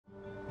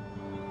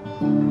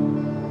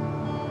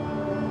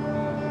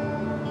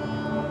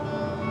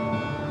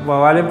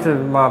Well, I lived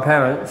with my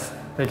parents,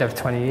 lived there for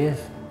 20 years.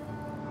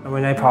 And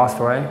when they passed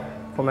away,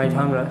 got made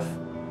homeless.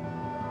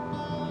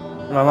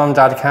 My mum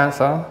died of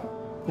cancer.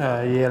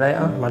 A year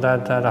later, my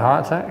dad had a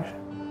heart attack.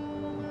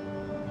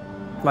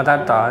 My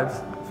dad died,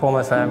 4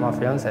 months later my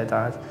fiance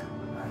died.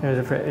 It was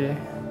a pretty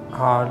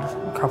hard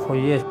couple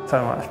of years.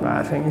 So much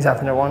bad things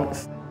happened at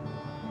once.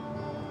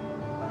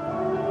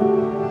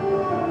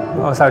 I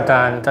was so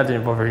down, Dad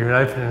didn't bother even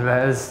opening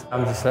letters.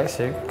 I'm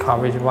dyslexic,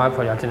 can't read and write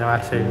properly, I didn't know how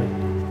to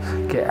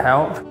get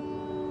help.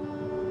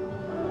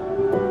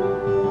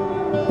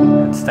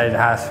 I stayed in the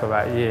house for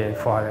about a year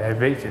before they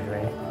evicted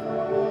me.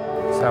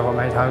 So I got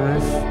made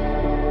homeless.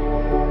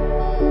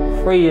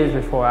 3 years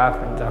before it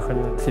happened, I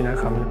couldn't see that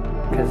coming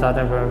because I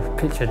never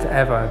pictured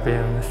ever being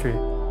on the street.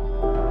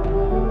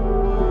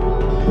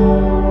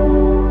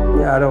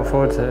 Yeah, I look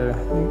forward to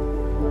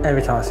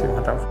every time I see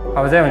my dog.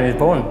 I was there when he was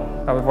born.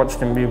 I was watching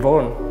him be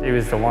born. He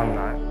was the one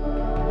night.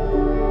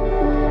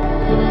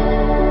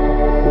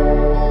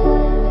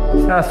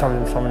 It's nice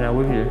having someone there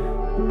with you.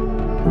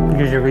 It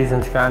gives you a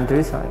reason to go and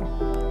do something.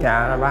 Get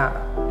out and about.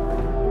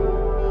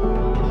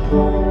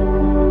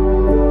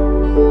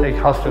 The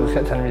hostels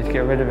kept telling me to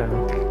get rid of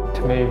him,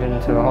 to move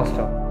into a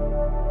hostel.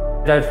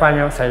 They'd phone me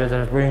up and say there's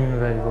a room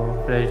available,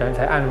 but they don't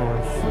take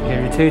animals. They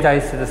give you 2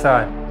 days to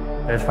decide.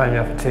 They'd phone me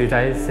up for 2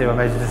 days, see if I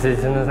made a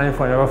decision. There's no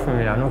point in offering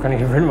me that. I'm not going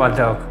to get rid of my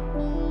dog.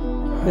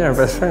 Yeah,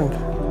 best friend.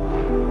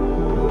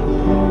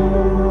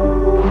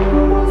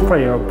 It's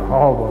pretty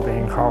horrible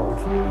being cold,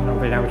 not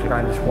being able to go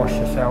and just wash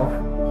yourself.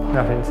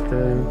 Nothing to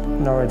do,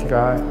 nowhere to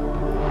go.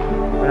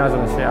 When I was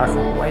on the street, I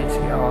couldn't wait to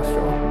get a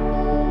hostel.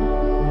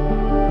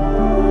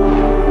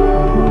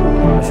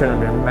 I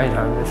shouldn't have been made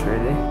homeless,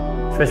 really.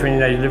 Especially when you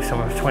know you lived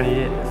somewhere for 20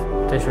 years.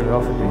 They should have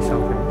offered me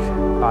something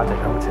I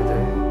didn't know what to do.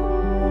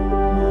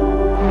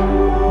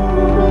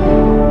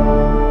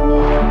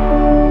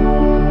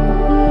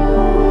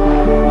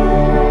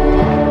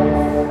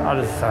 I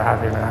was just so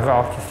happy when I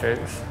got off the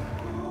streets.